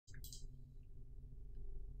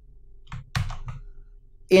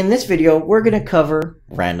In this video, we're going to cover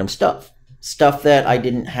random stuff. Stuff that I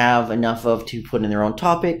didn't have enough of to put in their own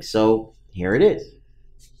topic, so here it is.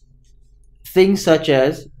 Things such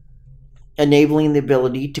as enabling the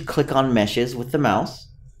ability to click on meshes with the mouse,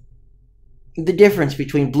 the difference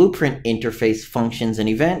between blueprint interface functions and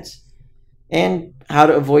events, and how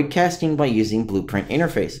to avoid casting by using blueprint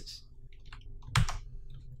interfaces.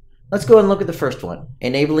 Let's go and look at the first one,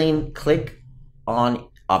 enabling click on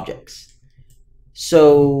objects.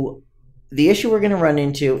 So the issue we're going to run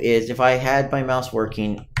into is if I had my mouse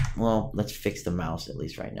working, well, let's fix the mouse at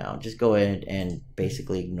least right now. Just go ahead and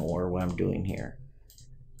basically ignore what I'm doing here.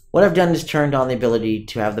 What I've done is turned on the ability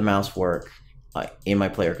to have the mouse work in my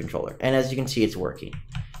player controller. And as you can see, it's working.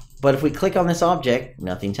 But if we click on this object,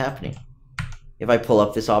 nothing's happening. If I pull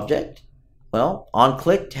up this object, well,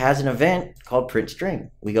 onClicked has an event called print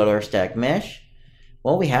string. We go to our stack mesh.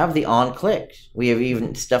 Well, we have the onClicked. We have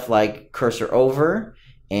even stuff like cursor over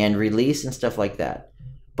and release and stuff like that.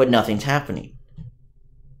 But nothing's happening.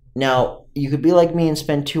 Now, you could be like me and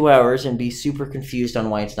spend 2 hours and be super confused on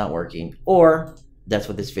why it's not working. Or, that's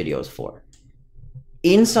what this video is for.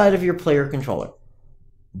 Inside of your player controller,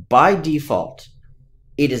 by default,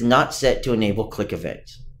 it is not set to enable click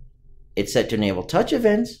events. It's set to enable touch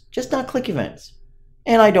events, just not click events.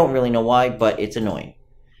 And I don't really know why, but it's annoying.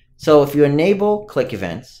 So if you enable click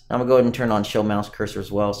events, I'm going to go ahead and turn on show mouse cursor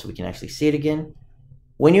as well so we can actually see it again.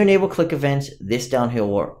 When you enable click events, this down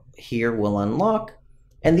here will unlock.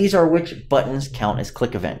 And these are which buttons count as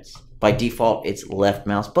click events. By default, it's left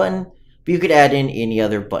mouse button, but you could add in any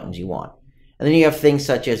other buttons you want. And then you have things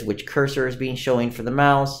such as which cursor is being shown for the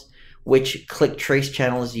mouse, which click trace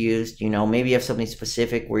channel is used. You know, maybe you have something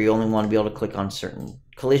specific where you only want to be able to click on certain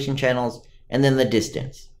collision channels, and then the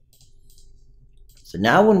distance. So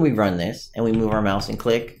now when we run this and we move our mouse and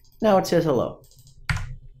click, now it says hello.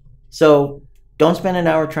 So don't spend an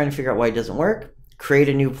hour trying to figure out why it doesn't work. Create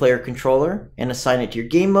a new player controller and assign it to your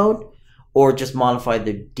game mode, or just modify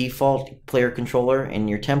the default player controller in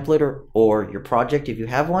your template or your project if you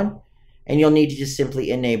have one. And you'll need to just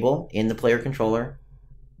simply enable in the player controller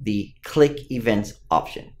the click events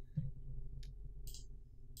option.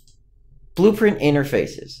 Blueprint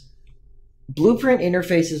interfaces. Blueprint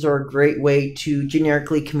interfaces are a great way to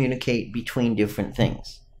generically communicate between different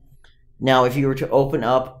things. Now, if you were to open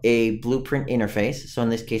up a blueprint interface, so in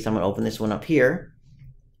this case, I'm going to open this one up here.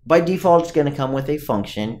 By default, it's going to come with a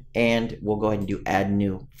function, and we'll go ahead and do add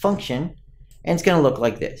new function, and it's going to look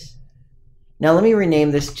like this. Now, let me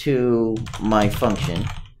rename this to my function,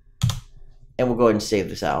 and we'll go ahead and save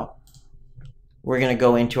this out. We're going to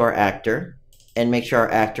go into our actor and make sure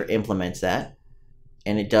our actor implements that.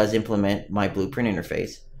 And it does implement my blueprint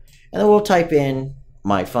interface. And then we'll type in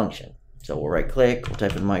my function. So we'll right click, we'll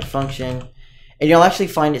type in my function, and you'll actually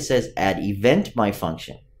find it says add event my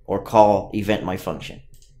function or call event my function.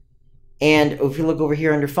 And if you look over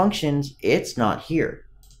here under functions, it's not here.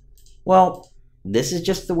 Well, this is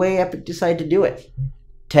just the way Epic decided to do it.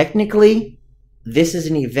 Technically, this is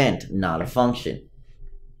an event, not a function.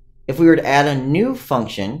 If we were to add a new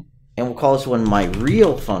function, and we'll call this one my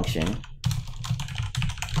real function,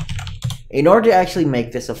 in order to actually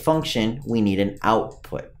make this a function, we need an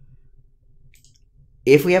output.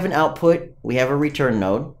 If we have an output, we have a return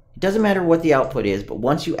node. It doesn't matter what the output is, but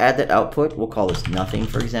once you add that output, we'll call this nothing,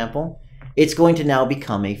 for example, it's going to now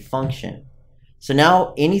become a function. So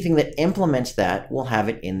now anything that implements that will have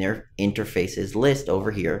it in their interfaces list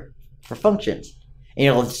over here for functions. And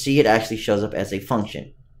you'll see it actually shows up as a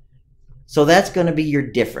function. So that's going to be your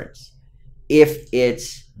difference. If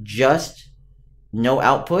it's just no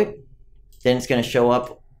output, then it's going to show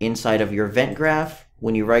up inside of your event graph.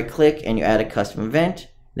 When you right click and you add a custom event, in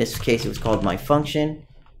this case it was called my function,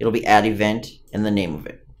 it'll be add event and the name of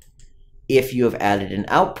it. If you have added an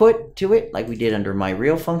output to it, like we did under my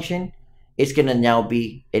real function, it's going to now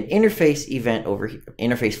be an interface event over here,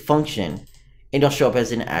 interface function, and it'll show up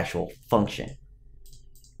as an actual function.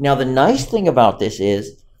 Now the nice thing about this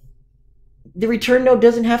is the return node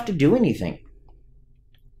doesn't have to do anything.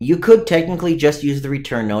 You could technically just use the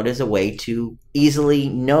return node as a way to easily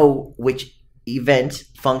know which events,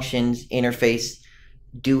 functions, interface,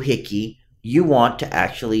 doohickey you want to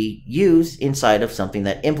actually use inside of something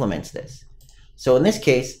that implements this. So in this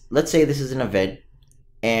case, let's say this is an event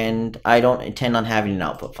and I don't intend on having an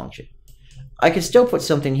output function. I could still put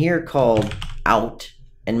something here called out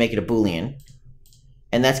and make it a Boolean,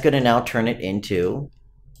 and that's going to now turn it into,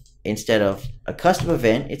 instead of a custom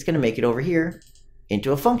event, it's going to make it over here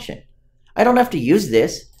into a function. I don't have to use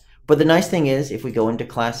this, but the nice thing is if we go into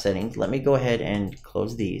class settings, let me go ahead and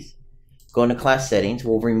close these. Go into class settings,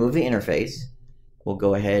 we'll remove the interface. We'll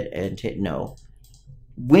go ahead and hit no.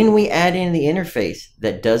 When we add in the interface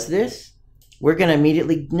that does this, we're going to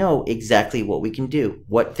immediately know exactly what we can do,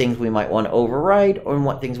 what things we might want to override, or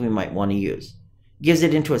what things we might want to use. It gives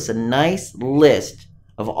it into us a nice list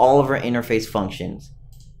of all of our interface functions,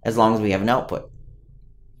 as long as we have an output.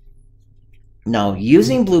 Now,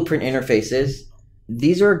 using blueprint interfaces,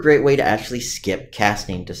 these are a great way to actually skip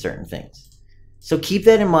casting to certain things. So keep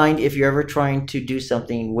that in mind if you're ever trying to do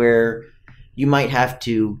something where you might have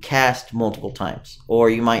to cast multiple times,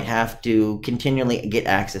 or you might have to continually get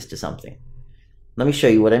access to something. Let me show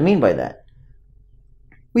you what I mean by that.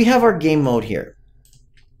 We have our game mode here.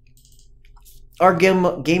 Our game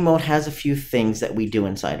mode has a few things that we do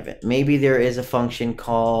inside of it. Maybe there is a function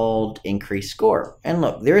called increase score. And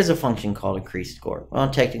look, there is a function called increase score. Well,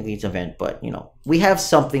 technically it's an event, but we have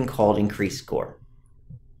something called increase score.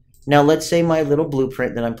 Now let's say my little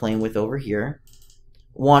blueprint that I'm playing with over here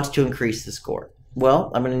wants to increase the score.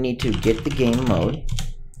 Well, I'm going to need to get the game mode.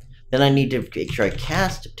 Then I need to make sure I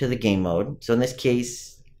cast to the game mode. So in this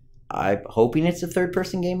case, I'm hoping it's a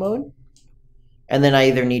third-person game mode. And then I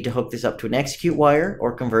either need to hook this up to an execute wire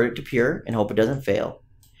or convert it to pure and hope it doesn't fail.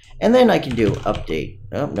 And then I can do update.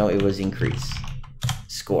 Oh, no, it was increase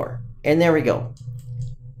score. And there we go.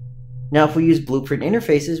 Now, if we use blueprint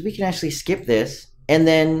interfaces, we can actually skip this. And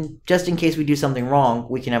then, just in case we do something wrong,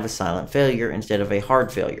 we can have a silent failure instead of a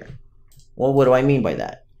hard failure. Well, what do I mean by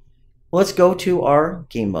that? Well, let's go to our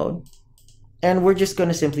game mode. And we're just going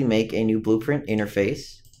to simply make a new blueprint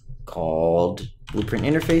interface called blueprint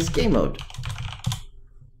interface game mode.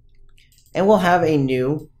 And we'll have a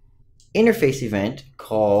new interface event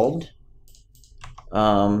called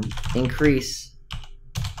increase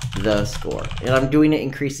the score. And I'm doing it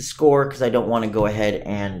increase the score because I don't want to go ahead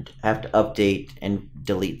and have to update and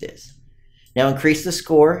delete this. Now increase the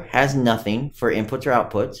score has nothing for inputs or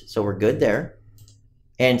outputs, so we're good there.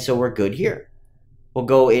 And so we're good here. We'll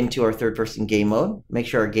go into our third person game mode, make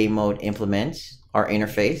sure our game mode implements our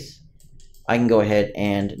interface. I can go ahead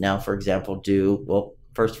and now, for example, do, well,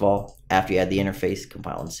 first of all, after you add the interface,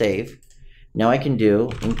 compile and save. Now I can do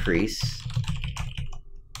increase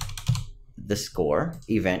the score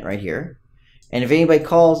event right here. And if anybody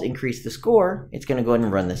calls increase the score, it's going to go ahead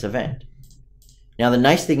and run this event. Now the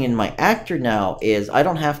nice thing in my actor now is I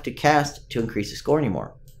don't have to cast to increase the score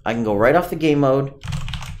anymore. I can go right off the game mode,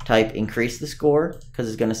 type increase the score because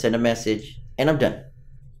it's going to send a message, and I'm done.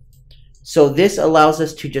 So this allows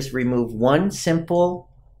us to just remove one simple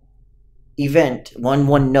event,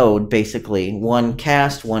 one node basically, one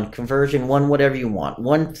cast, one conversion, one whatever you want,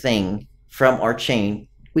 one thing from our chain.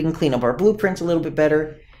 We can clean up our blueprints a little bit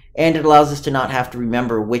better, and it allows us to not have to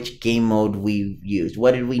remember which game mode we used.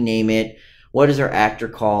 What did we name it? What is our actor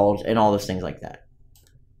called? And all those things like that.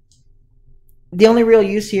 The only real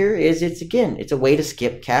use here is it's a way to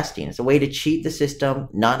skip casting. It's a way to cheat the system,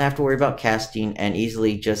 not have to worry about casting, and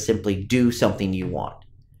easily just simply do something you want.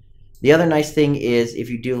 The other nice thing is if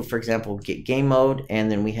you do, for example, get game mode, and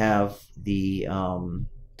then we have the,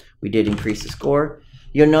 we did increase the score,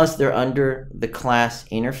 you'll notice they're under the class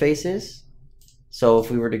interfaces. So if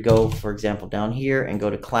we were to go, for example, down here and go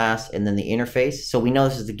to class and then the interface, so we know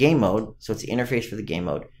this is the game mode, so it's the interface for the game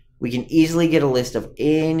mode. We can easily get a list of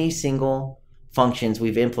any single functions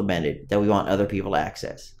we've implemented that we want other people to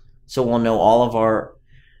access. So we'll know all of our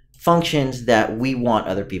functions that we want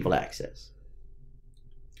other people to access.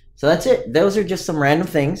 So that's it. Those are just some random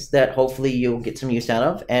things that hopefully you'll get some use out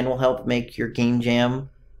of and will help make your game jam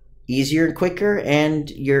easier and quicker and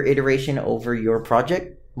your iteration over your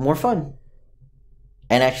project more fun.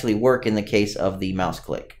 And actually work in the case of the mouse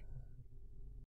click.